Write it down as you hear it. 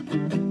Hey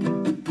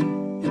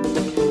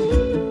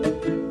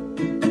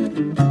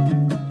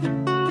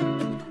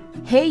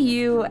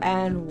you,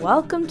 and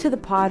welcome to the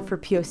Pod for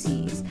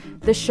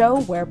POCs, the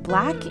show where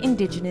Black,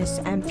 Indigenous,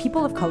 and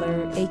people of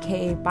color,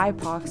 aka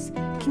BIPOCs,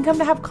 can come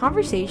to have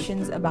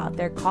conversations about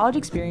their college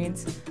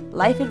experience,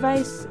 life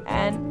advice,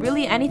 and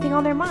really anything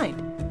on their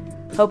mind.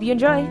 Hope you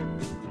enjoy!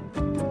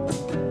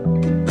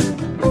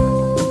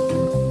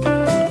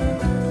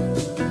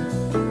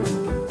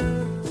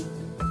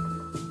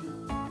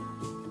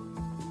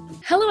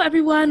 Hello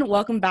everyone,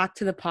 welcome back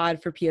to the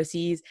Pod for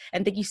POCs,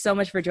 and thank you so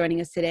much for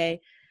joining us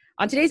today.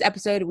 On today's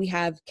episode, we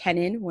have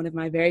Kennan, one of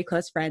my very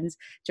close friends,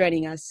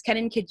 joining us.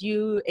 Kennan, could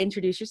you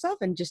introduce yourself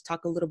and just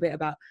talk a little bit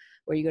about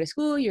where you go to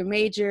school, your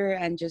major,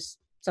 and just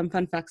some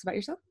fun facts about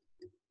yourself?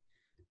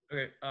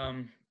 Okay,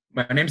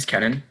 my name's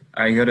Kennan.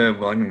 I go to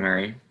William and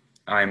Mary.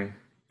 I'm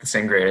the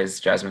same grade as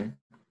Jasmine.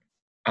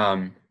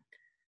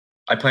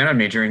 I plan on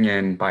majoring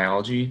in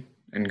biology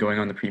and going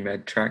on the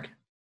pre-med track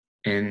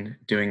and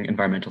doing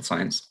environmental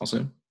science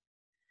also.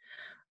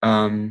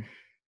 I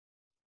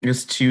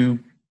guess two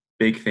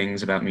big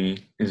things about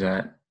me is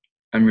that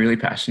I'm really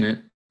passionate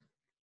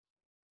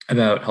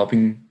about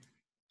helping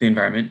the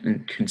environment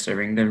and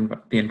conserving the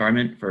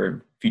environment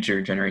for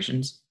future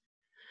generations.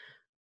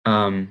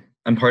 I'm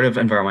part of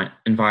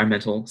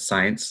environmental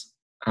science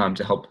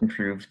to help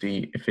improve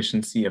the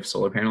efficiency of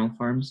solar panel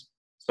farms.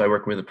 So I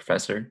work with a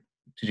professor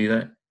to do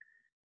that.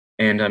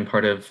 And I'm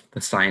part of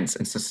the Science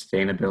and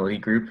Sustainability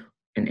Group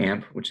in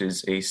AMP, which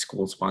is a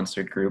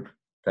school-sponsored group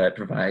that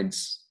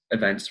provides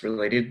events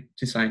related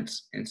to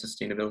science and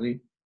sustainability.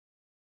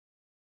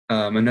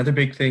 Another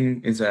big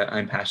thing is that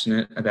I'm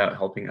passionate about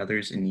helping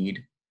others in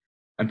need.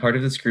 I'm part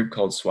of this group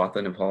called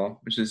Swatha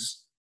Nepal, which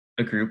is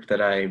a group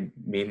that I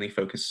mainly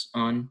focus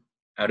on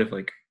out of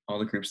like all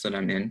the groups that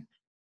I'm in.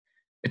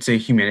 It's a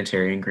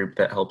humanitarian group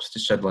that helps to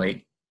shed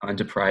light on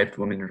deprived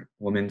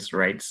women's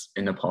rights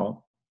in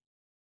Nepal.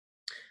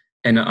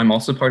 And I'm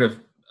also part of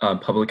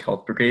Public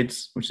Health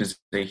Brigades, which is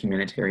a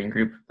humanitarian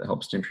group that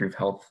helps to improve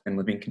health and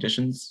living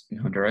conditions in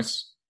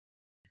Honduras.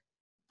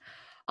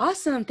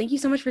 Awesome. Thank you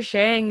so much for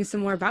sharing some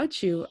more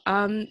about you.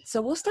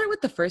 So we'll start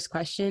with the first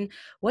question.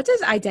 What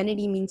does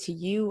identity mean to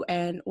you,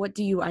 and what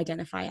do you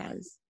identify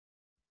as?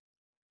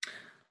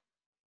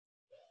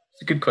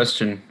 It's a good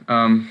question.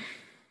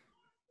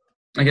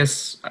 I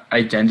guess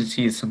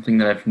identity is something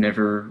that I've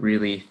never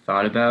really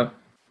thought about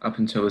up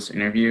until this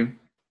interview.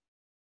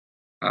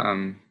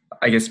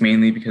 I guess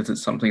mainly because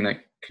it's something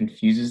that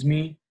confuses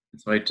me,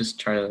 so I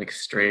just try to like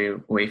stray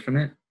away from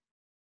it.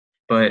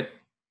 But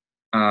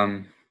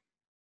um,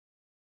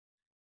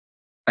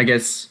 I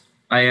guess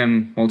I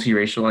am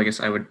multiracial. I guess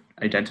I would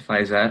identify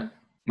as that.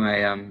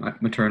 My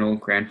maternal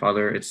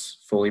grandfather is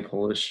fully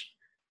Polish.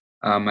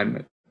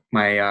 My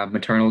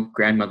maternal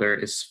grandmother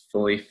is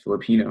fully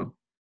Filipino,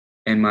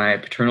 and my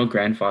paternal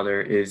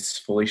grandfather is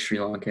fully Sri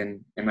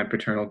Lankan, and my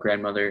paternal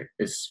grandmother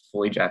is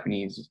fully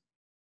Japanese.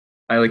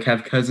 I like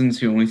have cousins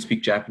who only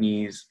speak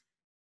Japanese.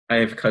 I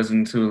have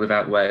cousins who live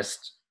out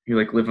west who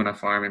like live on a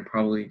farm and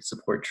probably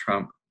support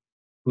Trump,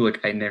 who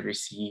like I never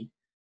see.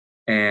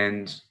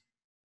 And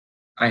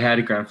I had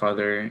a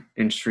grandfather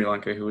in Sri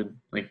Lanka who would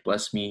like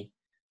bless me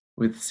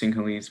with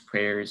Sinhalese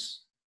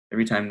prayers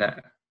every time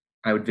that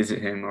I would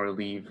visit him or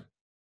leave.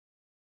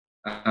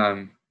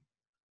 Um,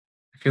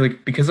 I feel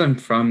like because I'm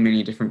from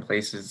many different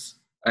places,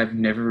 I've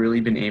never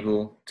really been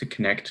able to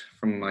connect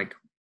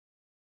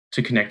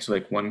to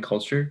like one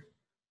culture.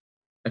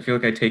 I feel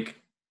like I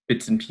take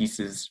bits and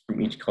pieces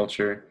from each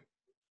culture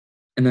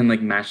and then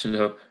like mash it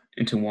up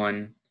into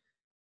one,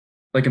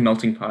 like a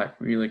melting pot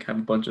where you like have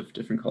a bunch of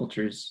different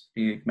cultures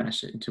and you like,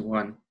 mash it into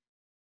one.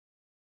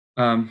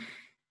 Um,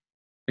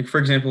 like for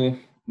example,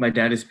 my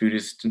dad is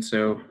Buddhist, and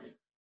so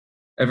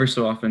ever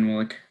so often we'll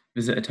like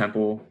visit a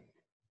temple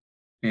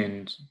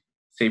and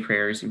say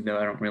prayers, even though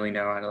I don't really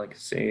know how to like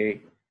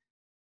say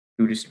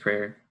Buddhist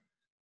prayer.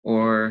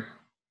 Or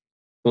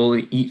we'll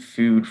eat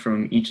food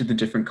from each of the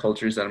different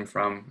cultures that I'm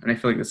from, and I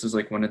feel like this is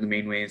like one of the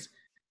main ways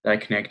that I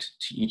connect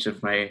to each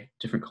of my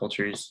different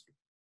cultures.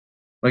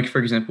 Like for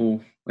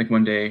example, like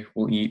one day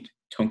we'll eat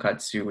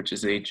tonkatsu, which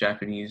is a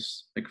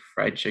Japanese like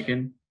fried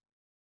chicken.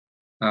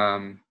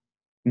 Um,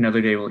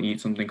 Another day we'll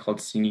eat something called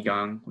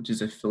sinigang, which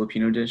is a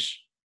Filipino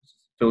dish,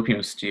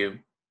 Filipino stew.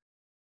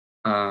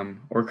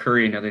 Or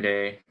curry another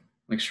day,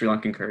 like Sri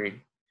Lankan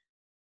curry.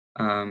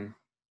 Um,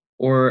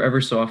 or ever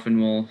so often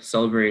we'll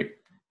celebrate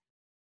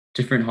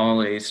different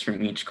holidays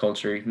from each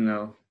culture, even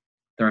though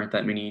there aren't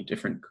that many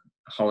different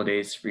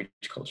holidays for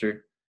each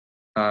culture.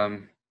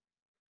 Um,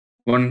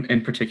 One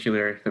in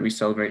particular that we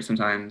celebrate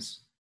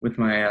sometimes with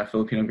my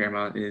Filipino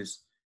grandma is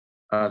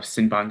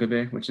Simbang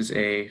Gabi, which is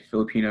a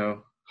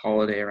Filipino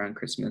holiday around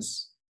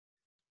Christmas.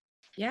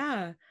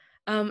 Yeah.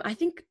 I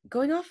think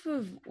going off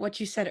of what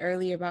you said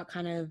earlier about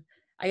kind of,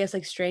 I guess,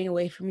 like straying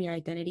away from your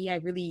identity, I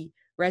really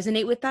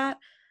resonate with that.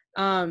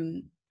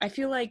 I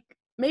feel like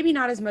maybe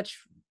not as much,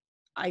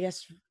 I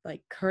guess,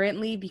 like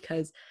currently,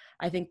 because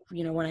I think,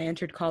 when I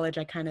entered college,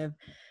 I kind of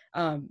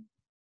um,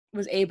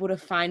 was able to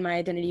find my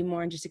identity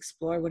more and just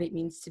explore what it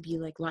means to be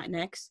like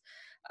Latinx.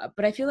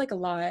 But I feel like a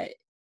lot,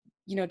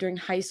 during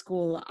high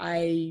school,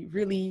 I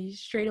really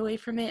strayed away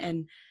from it.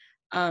 And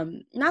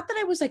not that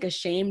I was like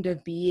ashamed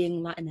of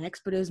being Latinx,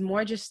 but it was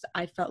more just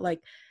I felt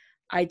like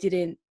I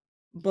didn't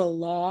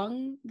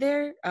belong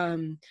there,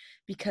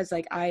 because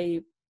like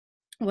I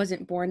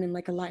wasn't born in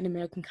like a Latin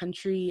American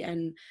country,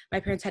 and my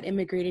parents had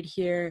immigrated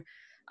here,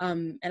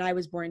 and I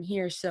was born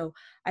here. So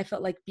I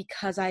felt like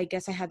because I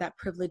guess I had that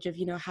privilege of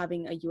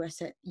having a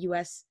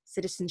US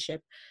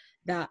citizenship,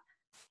 that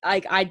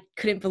I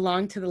couldn't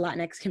belong to the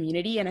Latinx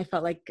community. And I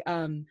felt like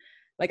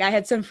I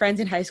had some friends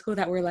in high school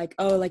that were like,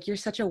 oh, like you're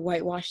such a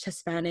whitewashed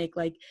Hispanic,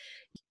 like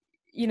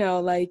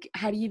like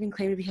how do you even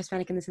claim to be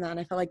Hispanic and this and that. And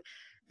I felt like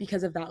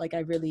because of that, like I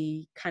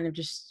really kind of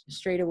just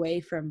strayed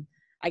away from,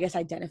 I guess,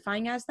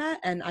 identifying as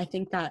that. And I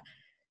think that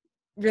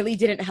really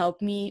didn't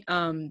help me,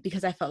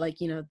 because I felt like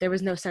there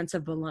was no sense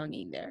of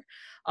belonging there.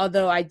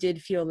 Although I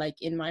did feel like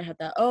in my head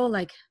that, oh,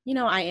 like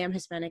I am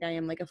Hispanic, I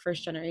am like a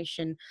first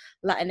generation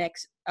Latinx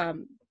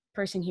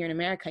person here in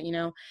America,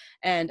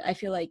 and I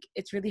feel like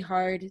it's really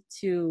hard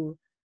to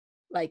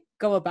like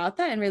go about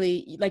that. And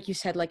really, like you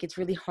said, like it's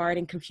really hard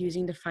and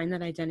confusing to find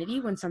that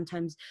identity when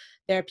sometimes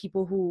there are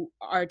people who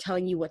are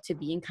telling you what to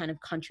be and kind of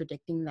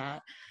contradicting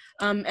that.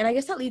 And I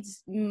guess that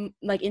leads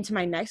like into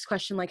my next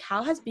question, like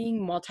how has being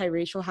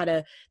multiracial had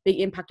a big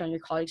impact on your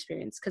college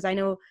experience? Because I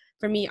know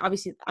for me,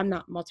 obviously I'm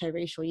not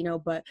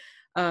multiracial, but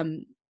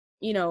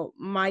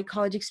my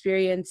college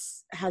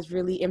experience has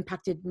really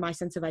impacted my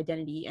sense of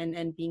identity,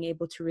 and being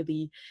able to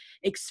really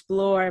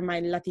explore my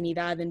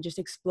Latinidad and just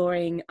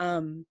exploring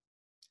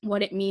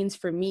what it means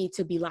for me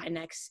to be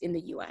Latinx in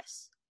the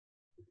US.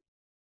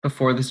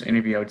 Before this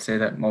interview, I would say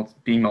that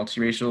being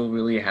multiracial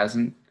really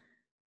hasn't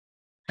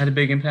had a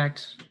big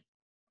impact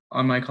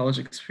on my college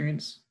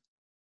experience.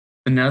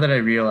 But now that I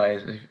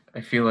realize, I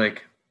feel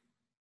like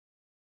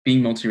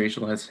being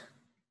multiracial has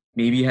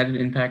maybe had an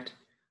impact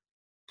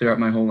throughout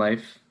my whole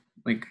life,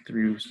 like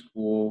through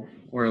school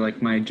or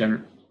like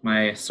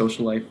my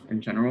social life in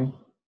general.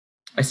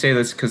 I say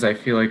this because I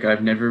feel like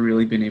I've never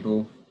really been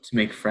able to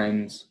make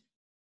friends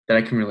that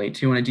I can relate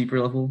to on a deeper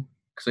level.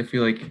 Because I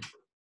feel like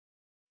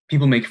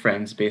people make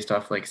friends based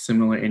off like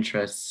similar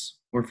interests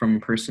or from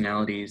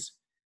personalities.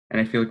 And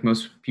I feel like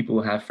most people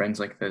will have friends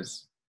like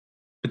this.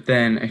 But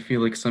then I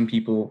feel like some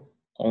people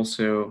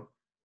also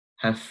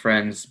have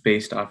friends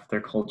based off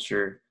their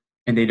culture,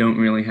 and they don't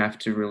really have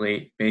to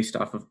relate based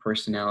off of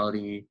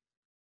personality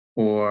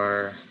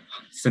or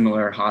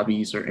similar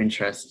hobbies or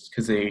interests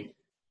because they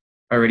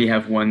already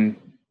have one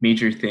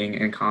major thing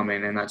in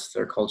common, and that's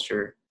their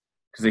culture,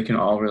 because they can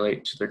all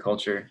relate to their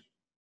culture.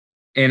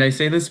 And I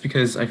say this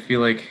because I feel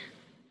like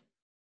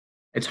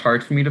it's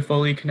hard for me to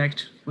fully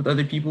connect with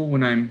other people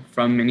when I'm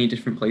from many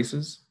different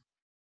places.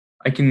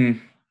 I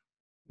can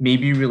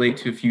maybe relate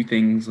to a few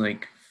things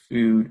like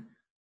food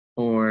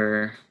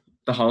or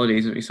the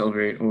holidays that we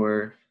celebrate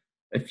or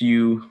a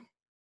few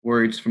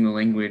words from the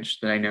language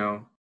that I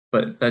know,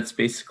 but that's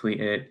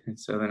basically it. And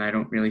so then I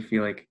don't really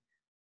feel like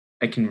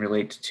I can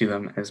relate to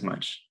them as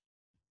much.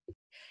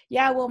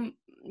 Yeah, well,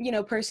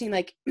 personally,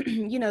 like,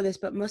 this,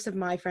 but most of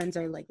my friends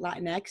are like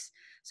Latinx.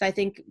 So I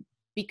think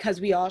because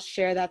we all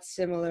share that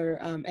similar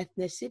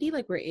ethnicity,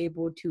 like we're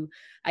able to,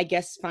 I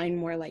guess, find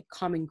more like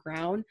common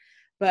ground.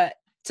 But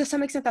to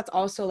some extent, that's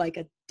also like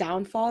a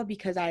downfall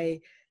because I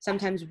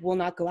sometimes will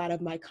not go out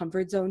of my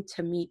comfort zone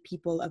to meet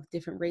people of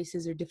different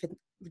races or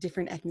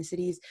different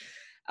ethnicities.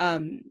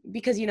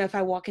 Because, if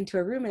I walk into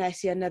a room and I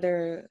see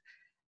another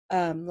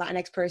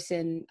Latinx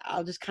person,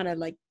 I'll just kind of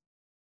like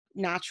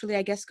naturally,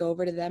 I guess, go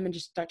over to them and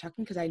just start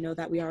talking because I know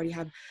that we already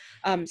have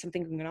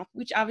something going on,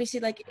 which obviously,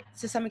 like,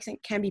 to some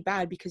extent can be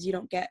bad because you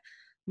don't get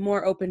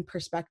more open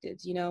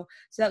perspectives, So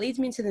that leads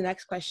me into the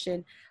next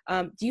question.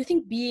 Do you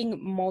think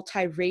being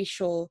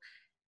multiracial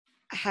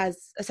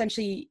has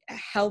essentially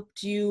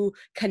helped you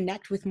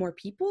connect with more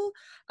people?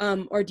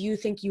 Or do you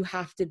think you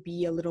have to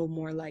be a little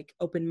more like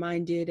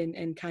open-minded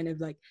and kind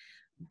of like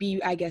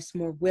be, I guess,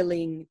 more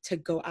willing to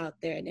go out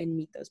there and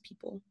meet those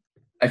people?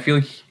 I feel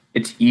like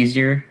it's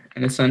easier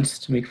in a sense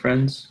to make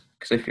friends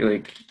because I feel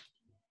like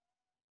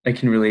I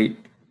can relate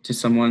to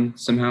someone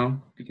somehow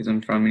because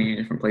I'm from many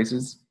different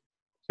places.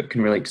 So I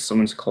can relate to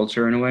someone's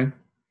culture in a way.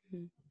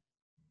 Mhm.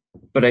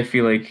 But I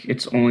feel like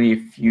it's only a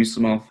few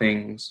small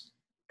things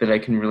that I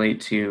can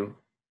relate to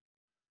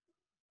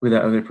with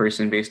that other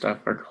person based off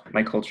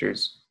my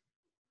cultures.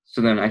 So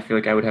then I feel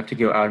like I would have to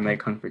go out of my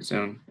comfort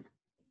zone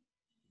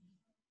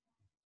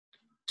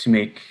to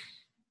make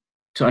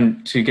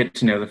to get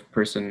to know the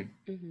person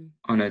Mm-hmm.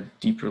 on a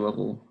deeper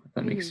level, if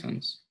that makes Mm-hmm.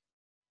 sense.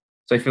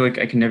 So I feel like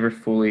I can never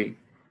fully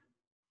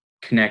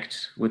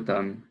connect with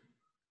them.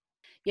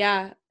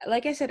 Yeah,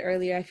 like I said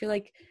earlier, I feel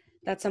like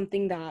that's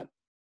something that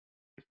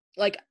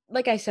like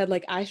I said,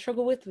 like I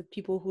struggle with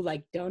people who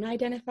like don't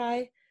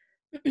identify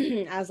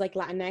as like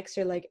Latinx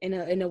or like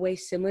in a way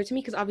similar to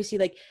me because obviously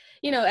like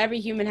every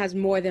human has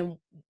more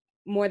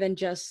than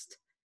just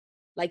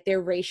like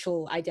their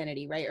racial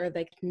identity, right? Or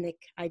like ethnic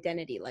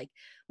identity. Like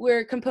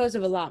we're composed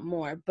of a lot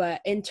more,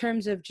 but in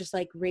terms of just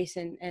like race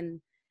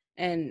and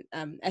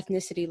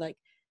ethnicity, like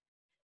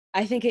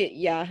I think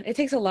it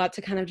takes a lot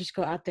to kind of just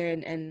go out there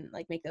and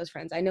like make those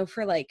friends. I know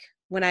for like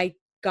when I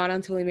got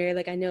onto William Mary,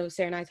 like I know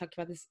Sarah and I talked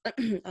about this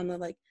on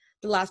the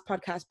last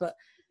podcast, but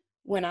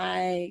when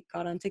I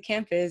got onto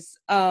campus,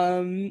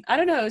 I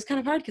don't know, it was kind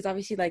of hard because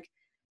obviously like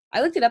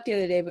I looked it up the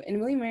other day, but in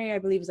William Mary, I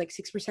believe is like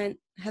 6%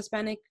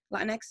 Hispanic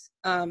Latinx.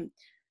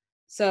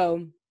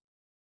 So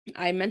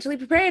I mentally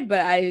prepared, but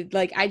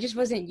I just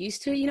wasn't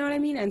used to it, you know what I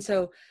mean? And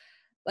so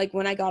like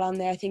when I got on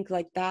there, I think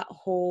like that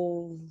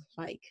whole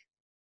like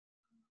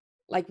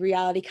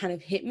reality kind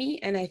of hit me.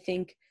 And I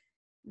think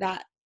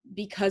that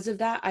because of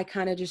that, I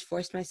kind of just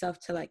forced myself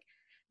to like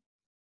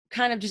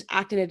kind of just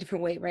act in a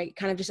different way, right?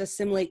 Kind of just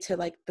assimilate to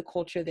like the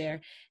culture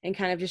there and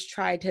kind of just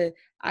try to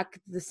act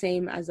the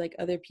same as like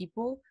other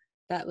people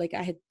that like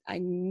I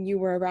knew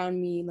were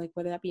around me, like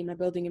whether that be in my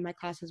building, in my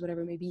classes,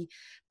 whatever it may be,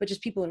 but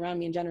just people around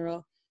me in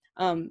general.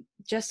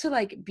 Just to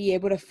like be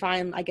able to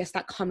find, I guess,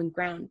 that common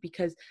ground,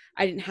 because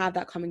I didn't have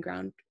that common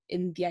ground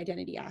in the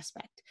identity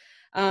aspect.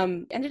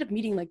 Ended up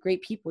meeting like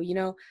great people, you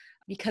know,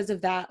 because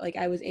of that, like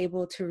I was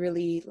able to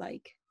really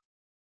like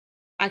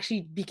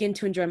actually begin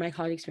to enjoy my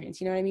college experience,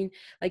 you know what I mean?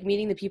 Like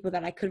meeting the people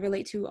that I could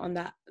relate to on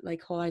that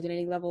like whole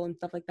identity level and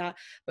stuff like that,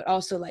 but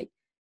also like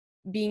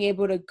being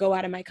able to go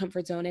out of my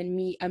comfort zone and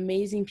meet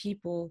amazing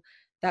people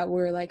that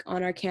were like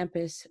on our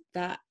campus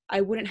that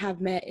I wouldn't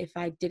have met if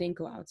I didn't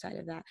go outside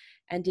of that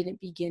and didn't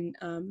begin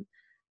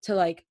to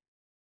like,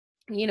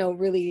 you know,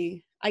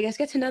 really, I guess,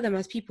 get to know them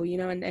as people, you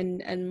know,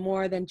 and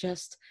more than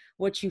just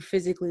what you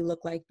physically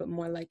look like, but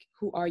more like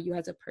who are you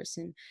as a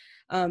person.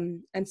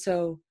 And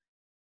so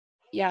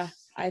yeah,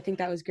 I think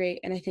that was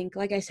great. And I think,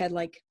 like I said,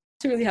 like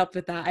to really help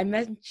with that, I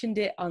mentioned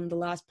it on the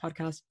last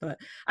podcast, but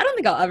I don't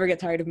think I'll ever get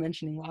tired of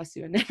mentioning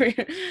WASU and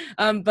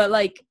never. But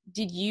like,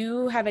 did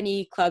you have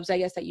any clubs, I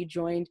guess, that you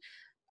joined?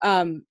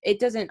 It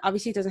doesn't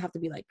have to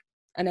be like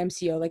an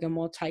MCO, like a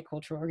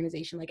multicultural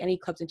organization, like any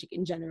clubs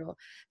in general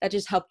that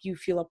just helped you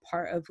feel a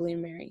part of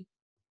William Mary.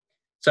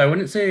 So I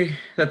wouldn't say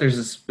that there's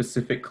a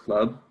specific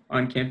club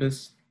on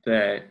campus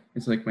that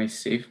is like my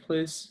safe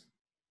place,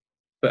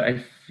 but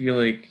I feel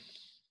like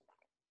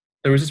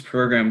there was this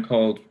program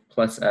called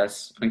Plus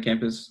S on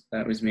campus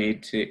that was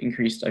made to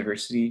increase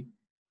diversity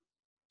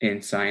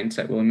in science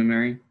at William and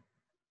Mary.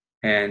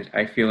 And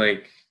I feel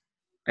like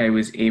I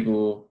was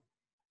able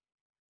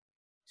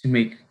to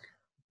make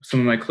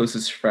some of my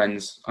closest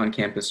friends on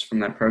campus from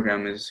that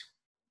program. Is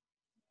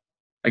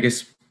I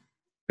guess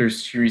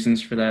there's two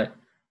reasons for that.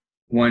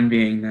 One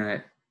being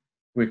that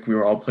we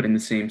were all put in the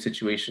same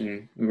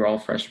situation. We were all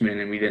freshmen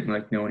and we didn't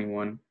like know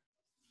anyone.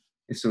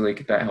 And so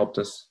like that helped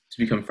us to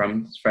become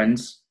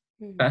friends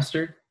Mm-hmm.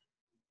 faster.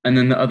 And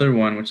then the other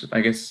one, which I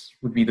guess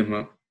would be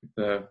the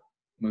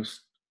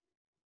most,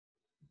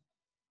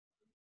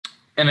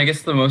 and I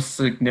guess the most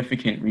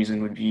significant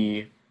reason would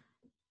be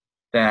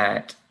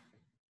that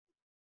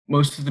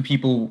most of the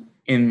people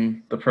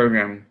in the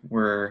program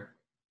were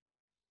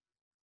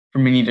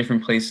from many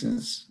different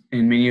places,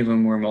 and many of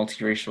them were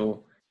multiracial.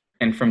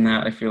 And from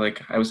that, I feel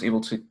like I was able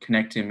to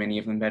connect to many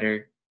of them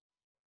better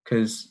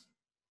because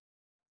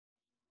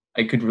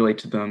I could relate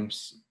to them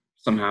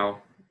somehow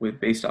with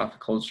based off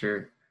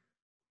culture,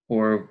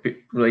 or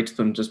relate to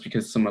them just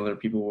because some other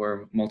people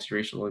were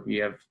multiracial. Like we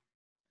have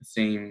the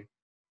same,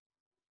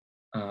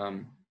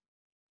 um,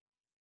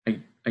 I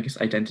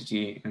guess,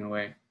 identity in a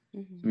way.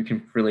 Mm-hmm. So we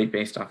can relate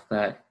based off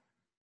that.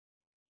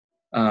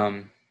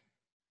 Um,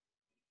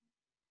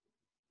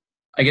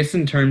 I guess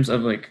in terms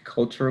of like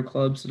cultural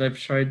clubs that I've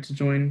tried to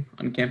join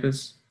on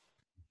campus,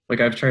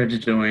 like I've tried to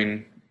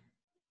join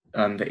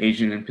the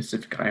Asian and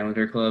Pacific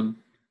Islander Club,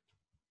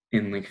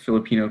 in like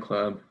Filipino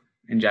Club,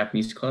 and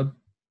Japanese Club.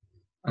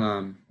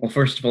 Well,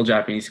 first of all,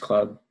 Japanese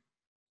Club.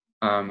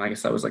 I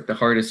guess that was like the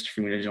hardest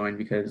for me to join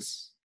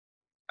because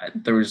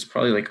there was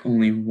probably like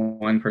only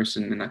one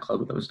person in that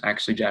club that was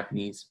actually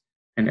Japanese,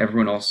 and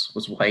everyone else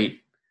was white.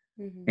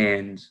 Mm-hmm.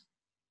 And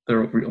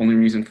the only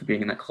reason for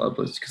being in that club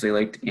was because they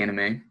liked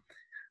anime.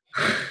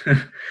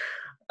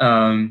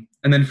 And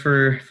then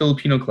for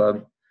Filipino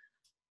Club,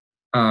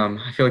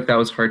 I feel like that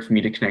was hard for me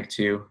to connect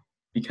to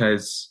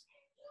because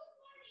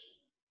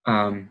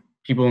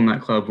people in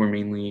that club were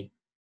mainly,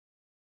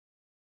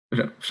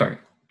 sorry,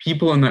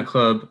 people in that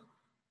club,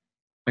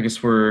 I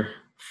guess, were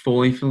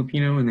fully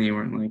Filipino and they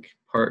weren't like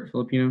part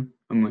Filipino.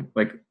 I'm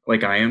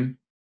like I am.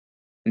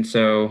 And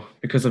so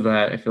because of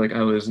that, I feel like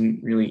I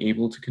wasn't really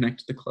able to connect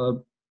to the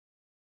club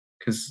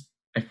because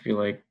I feel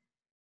like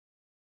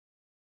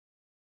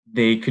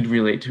they could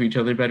relate to each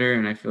other better,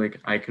 and I feel like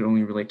I could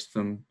only relate to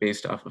them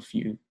based off of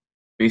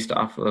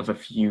a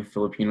few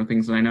Filipino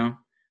things that I know.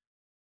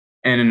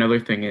 And another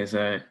thing is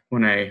that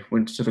when I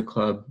went to the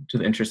club to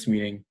the interest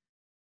meeting,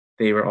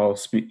 they were all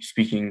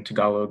speaking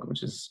Tagalog,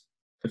 which is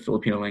the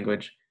Filipino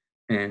language,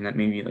 and that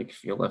made me like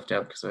feel left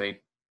out because I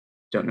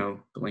don't know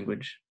the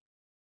language.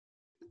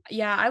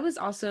 Yeah, I was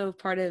also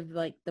part of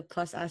like the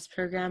Plus S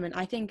program, and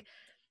I think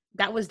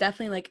that was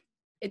definitely like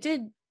it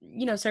did,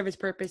 you know, serve its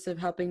purpose of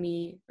helping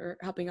me or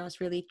helping us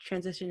really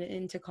transition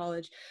into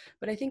college.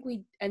 But I think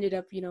we ended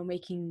up, you know,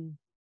 making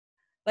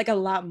like a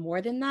lot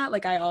more than that.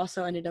 Like I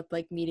also ended up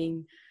like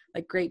meeting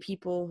like great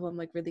people who I'm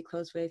like really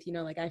close with, you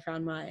know, like I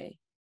found my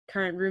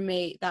current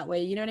roommate that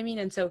way, you know what I mean?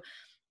 And so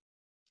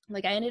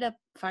like I ended up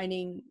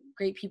finding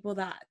great people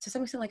that to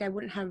some extent like I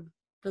wouldn't have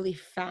really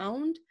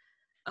found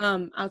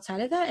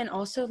outside of that. And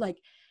also like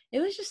it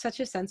was just such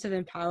a sense of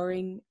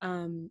empowering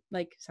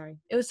like sorry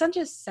it was such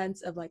a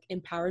sense of like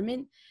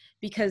empowerment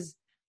because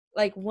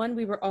like one,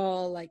 we were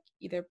all like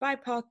either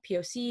BIPOC,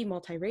 POC,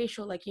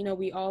 multiracial, like, you know,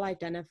 we all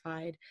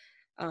identified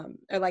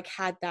or like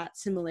had that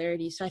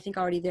similarity. So I think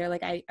already there,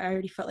 like I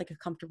already felt like a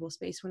comfortable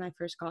space when I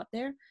first got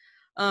there.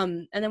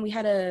 And then we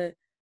had a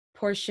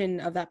portion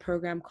of that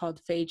program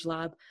called phage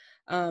lab,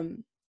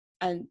 and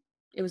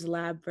it was a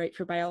lab, right,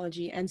 for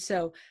biology. And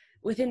so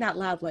within that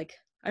lab, like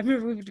I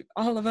remember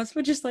all of us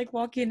would just like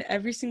walk in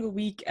every single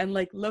week and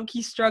like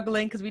low-key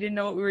struggling because we didn't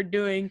know what we were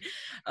doing.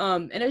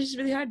 And it was just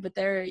really hard. But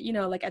there, you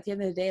know, like at the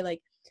end of the day,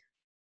 like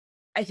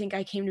I think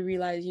I came to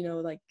realize, you know,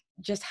 like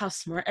just how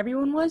smart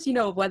everyone was, you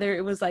know, whether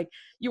it was like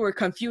you were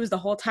confused the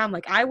whole time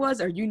like I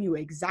was, or you knew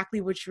exactly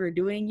what you were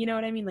doing, you know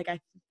what I mean? Like I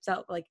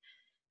felt like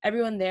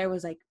everyone there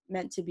was like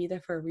meant to be there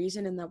for a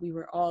reason, and that we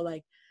were all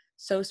like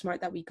so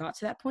smart that we got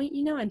to that point,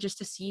 you know. And just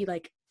to see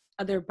like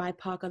other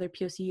BIPOC, other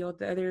POC, or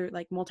the other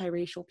like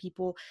multiracial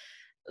people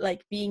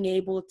like being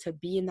able to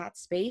be in that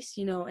space,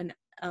 you know, and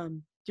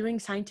doing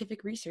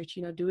scientific research,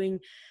 you know, doing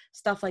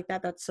stuff like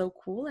that, that's so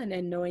cool.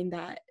 And knowing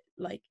that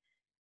like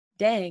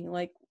dang,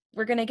 like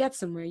we're gonna get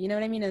somewhere, you know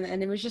what I mean?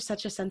 And it was just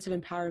such a sense of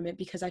empowerment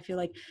because I feel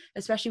like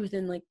especially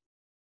within like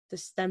the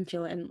STEM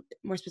field, and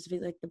more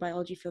specifically like the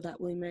biology field at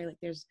William Mary, like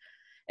there's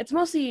it's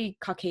mostly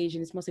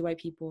Caucasian, it's mostly white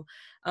people.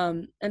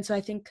 And so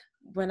I think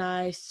when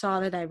I saw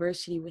the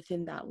diversity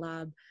within that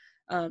lab,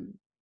 um,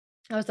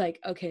 I was like,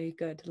 okay,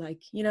 good.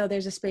 Like, you know,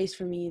 there's a space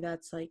for me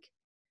that's like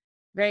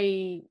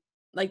very,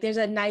 like, there's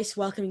a nice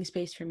welcoming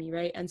space for me,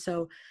 right? And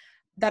so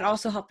that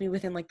also helped me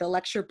within like the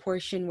lecture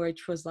portion,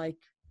 which was like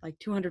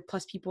 200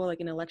 plus people like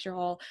in a lecture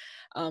hall,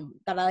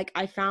 that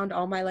I found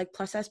all my like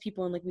plus S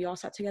people, and like we all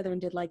sat together and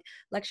did like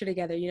lecture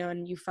together, you know.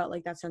 And you felt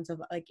like that sense of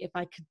like, if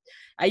I could,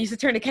 I used to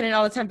turn to Kennan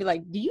all the time, be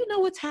like, do you know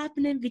what's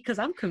happening, because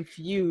I'm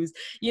confused,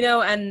 you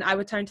know. And I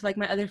would turn to like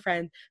my other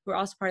friends who were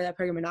also part of that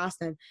program and ask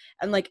them,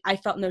 and like I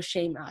felt no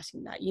shame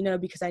asking that, you know,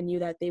 because I knew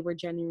that they were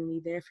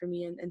genuinely there for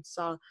me, and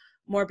saw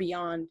more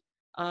beyond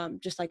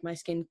just like my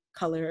skin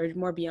color, or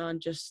more beyond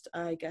just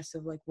I guess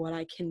of like what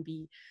I can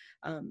be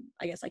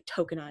I guess like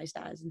tokenized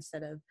as,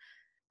 instead of,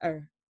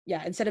 or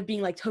yeah, instead of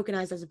being like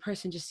tokenized as a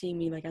person, just seeing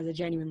me like as a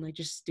genuine like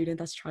just student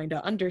that's trying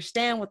to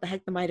understand what the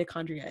heck the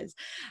mitochondria is.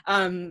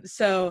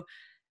 So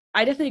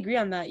I definitely agree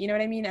on that, you know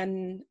what I mean?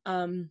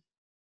 And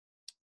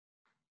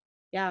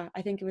yeah,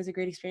 I think it was a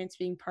great experience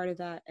being part of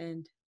that,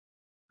 and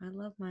I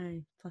love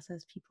my plus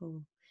size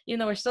people, even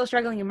though we're still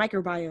struggling in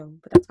microbiome,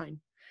 but that's fine.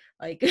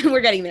 Like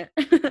we're getting there.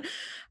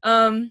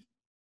 um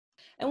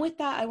And with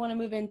that, I want to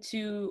move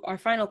into our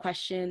final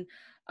question.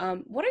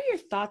 What are your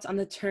thoughts on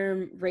the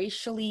term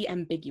racially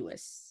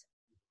ambiguous?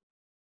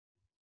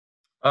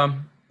 I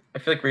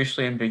feel like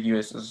racially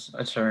ambiguous is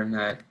a term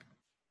that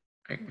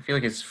I feel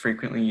like it's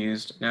frequently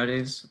used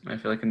nowadays. I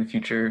feel like in the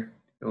future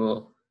it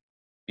will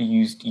be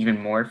used even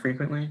more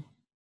frequently.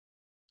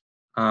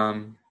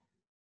 Um,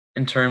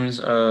 in terms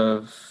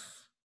of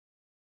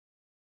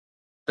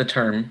the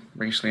term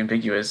racially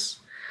ambiguous,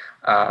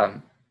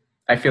 um,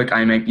 I feel like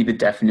I might be the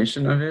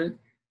definition of it.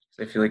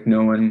 I feel like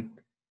no one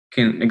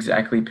can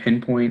exactly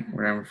pinpoint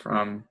where I'm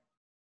from.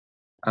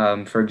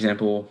 For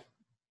example,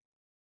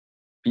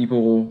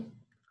 people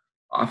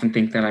often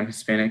think that I'm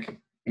Hispanic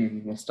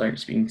and will start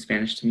speaking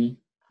Spanish to me,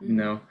 even Mm-hmm.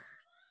 though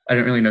I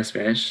don't really know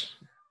Spanish.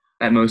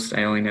 At most,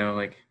 I only know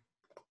like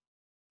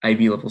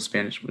IB level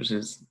Spanish, which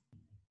is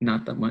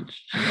not that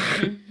much.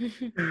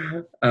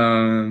 Mm-hmm.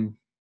 um,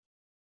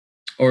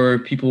 or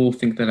people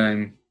think that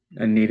I'm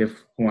a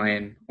native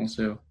Hawaiian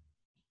also.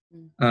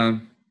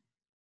 Um,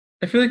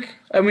 I feel like,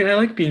 I mean, I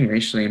like being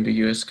racially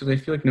ambiguous because I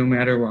feel like no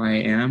matter where I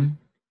am,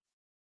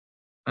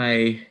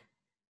 I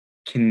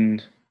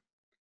can,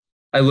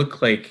 I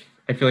look like,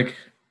 I feel like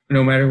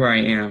no matter where I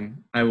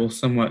am, I will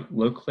somewhat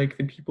look like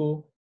the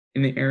people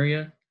in the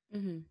area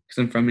Mm-hmm. because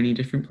I'm from many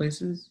different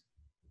places.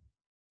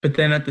 But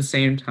then at the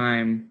same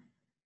time,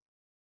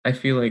 I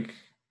feel like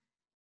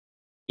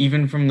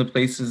even from the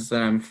places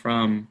that I'm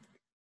from,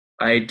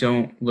 I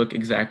don't look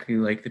exactly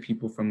like the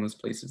people from those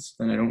places.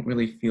 Then I don't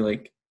really feel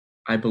like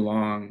I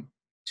belong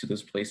to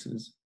those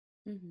places.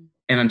 Mm-hmm.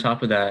 And on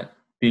top of that,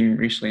 being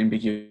racially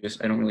ambiguous,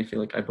 I don't really feel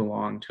like I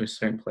belong to a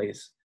certain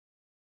place.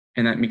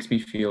 And that makes me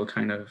feel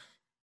kind of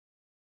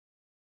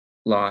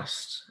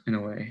lost in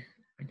a way,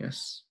 I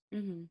guess.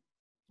 Mm-hmm.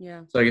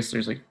 Yeah. So I guess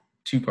there's like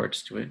two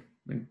parts to it,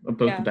 like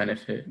both a Yeah.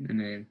 benefit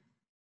and a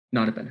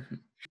not a benefit.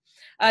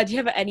 Do you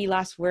have any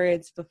last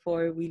words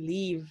before we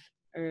leave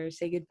or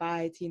say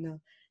goodbye to, you know,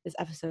 this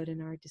episode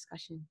and our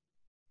discussion?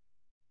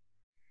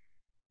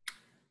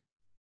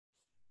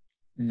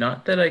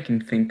 Not that I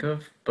can think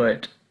of,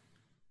 but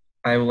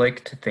I would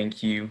like to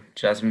thank you,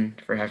 Jasmine,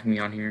 for having me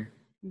on here.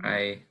 Mhm.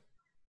 I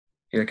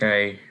feel like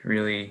I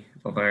really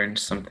learned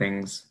some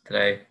things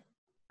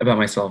about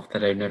myself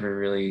that I never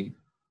really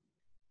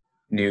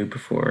knew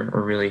before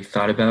or really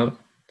thought about.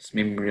 It's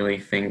made me really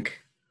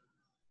think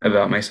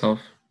about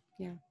myself.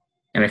 Yeah.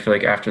 And I feel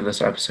like after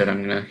this episode,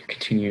 I'm gonna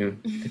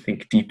continue to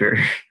think deeper.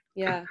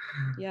 Yeah.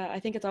 Yeah. I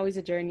think it's always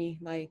a journey,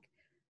 like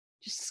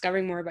just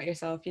discovering more about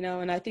yourself,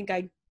 and I think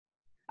I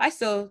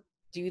still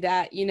do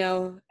that,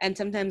 and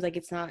sometimes like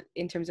it's not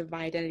in terms of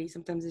my identity.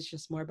 Sometimes it's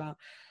just more about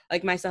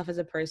like myself as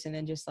a person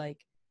and just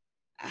like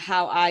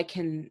how I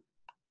can,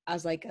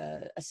 as like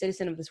a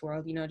citizen of this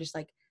world, just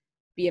like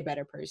be a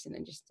better person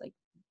and just like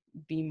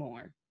be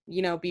more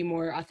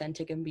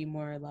authentic and be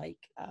more like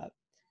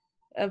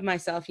of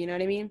myself. You know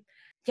what I mean?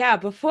 Yeah.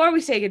 Before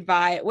we say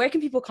goodbye, where can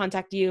people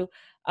contact you?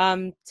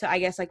 To I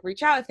guess like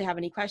reach out if they have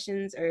any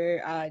questions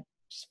or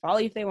just follow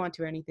you if they want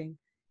to or anything.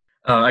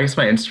 I guess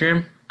my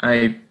Instagram,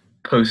 I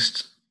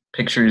post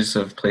pictures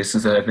of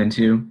places that I've been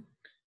to.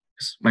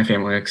 'Cause my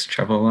family likes to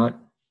travel a lot.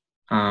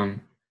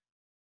 Um,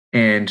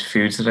 and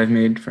foods that I've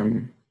made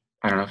from,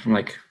 I don't know, from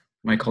like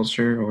my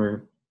culture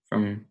or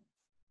from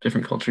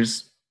different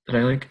cultures that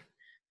I like.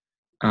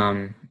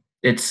 Um,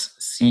 it's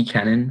C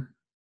Kennan,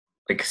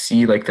 like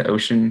C like the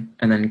ocean,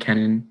 and then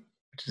Kennan,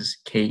 which is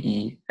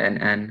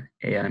Kennnan.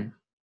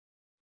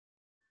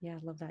 Yeah, I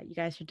love that. You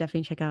guys should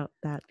definitely check out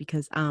that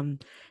because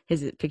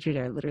his pictures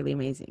are literally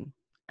amazing.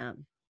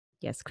 Um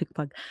yes, quick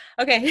plug.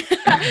 Okay.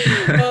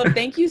 Well,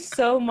 thank you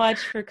so much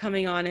for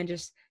coming on and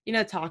just,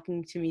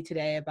 talking to me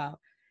today about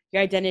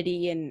your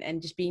identity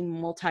and just being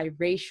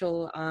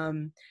multiracial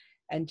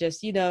and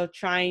just,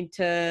 trying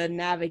to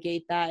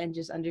navigate that and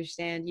just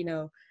understand,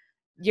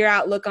 your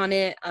outlook on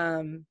it.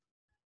 And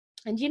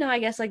I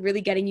guess like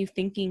really getting you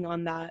thinking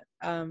on that,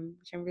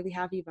 which I'm really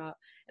happy about.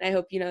 And I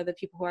hope the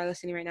people who are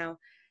listening right now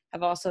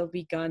have also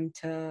begun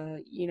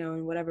to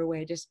in whatever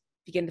way just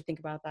begin to think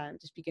about that and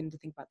just begin to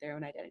think about their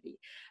own identity.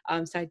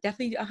 So I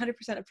definitely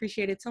 100%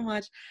 appreciate it so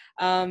much.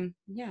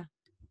 Yeah.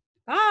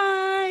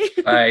 Bye.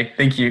 Bye.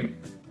 Thank you.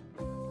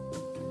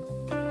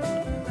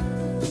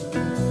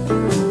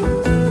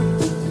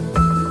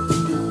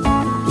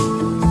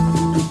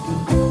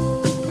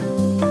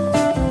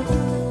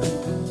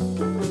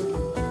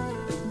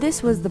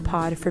 This was the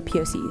pod for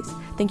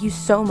POCs. Thank you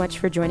so much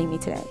for joining me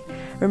today.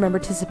 Remember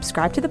to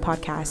subscribe to the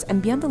podcast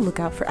and be on the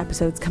lookout for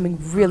episodes coming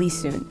really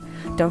soon.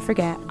 Don't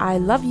forget, I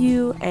love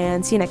you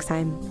and see you next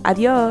time.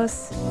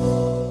 Adios.